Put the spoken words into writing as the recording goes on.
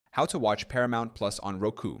How to watch Paramount Plus on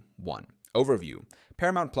Roku. 1. Overview.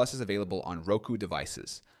 Paramount Plus is available on Roku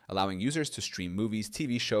devices, allowing users to stream movies,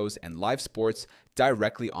 TV shows, and live sports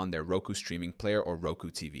directly on their Roku streaming player or Roku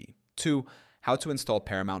TV. 2. How to install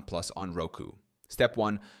Paramount Plus on Roku. Step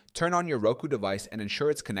 1. Turn on your Roku device and ensure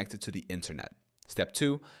it's connected to the internet. Step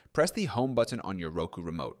 2. Press the home button on your Roku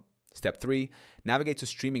remote. Step 3. Navigate to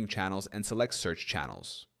streaming channels and select search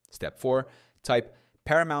channels. Step 4. Type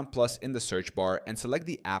Paramount Plus in the search bar and select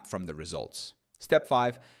the app from the results. Step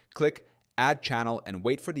 5. Click Add Channel and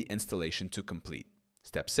wait for the installation to complete.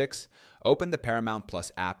 Step 6. Open the Paramount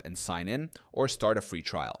Plus app and sign in or start a free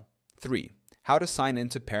trial. 3. How to sign in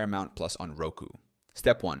to Paramount Plus on Roku.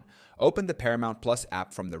 Step 1. Open the Paramount Plus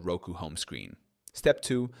app from the Roku home screen. Step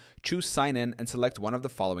 2. Choose Sign In and select one of the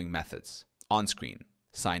following methods. On screen.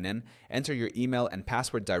 Sign in, enter your email and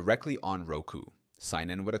password directly on Roku.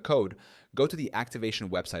 Sign in with a code. Go to the activation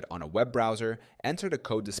website on a web browser, enter the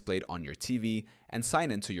code displayed on your TV, and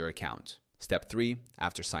sign into your account. Step 3.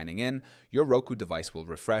 After signing in, your Roku device will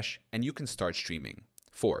refresh and you can start streaming.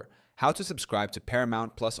 4. How to subscribe to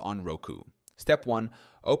Paramount Plus on Roku. Step 1.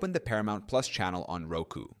 Open the Paramount Plus channel on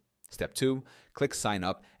Roku. Step 2. Click Sign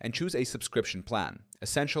Up and choose a subscription plan,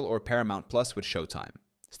 Essential or Paramount Plus with Showtime.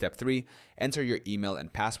 Step 3. Enter your email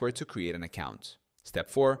and password to create an account. Step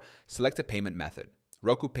 4. Select a payment method.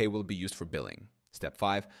 Roku Pay will be used for billing. Step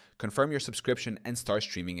 5. Confirm your subscription and start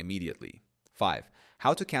streaming immediately. 5.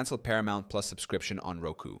 How to cancel Paramount Plus subscription on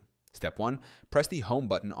Roku. Step 1. Press the home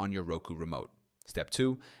button on your Roku remote. Step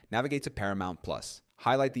 2. Navigate to Paramount Plus.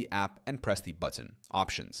 Highlight the app and press the button.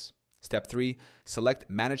 Options. Step 3. Select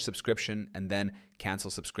Manage Subscription and then Cancel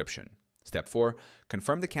Subscription. Step 4.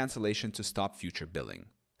 Confirm the cancellation to stop future billing.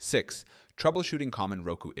 6. Troubleshooting common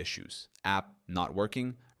Roku issues. App not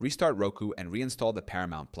working? Restart Roku and reinstall the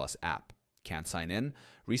Paramount Plus app. Can't sign in?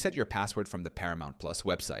 Reset your password from the Paramount Plus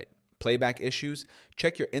website. Playback issues?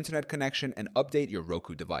 Check your internet connection and update your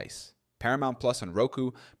Roku device. Paramount Plus on Roku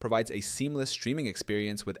provides a seamless streaming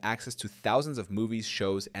experience with access to thousands of movies,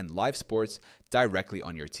 shows, and live sports directly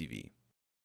on your TV.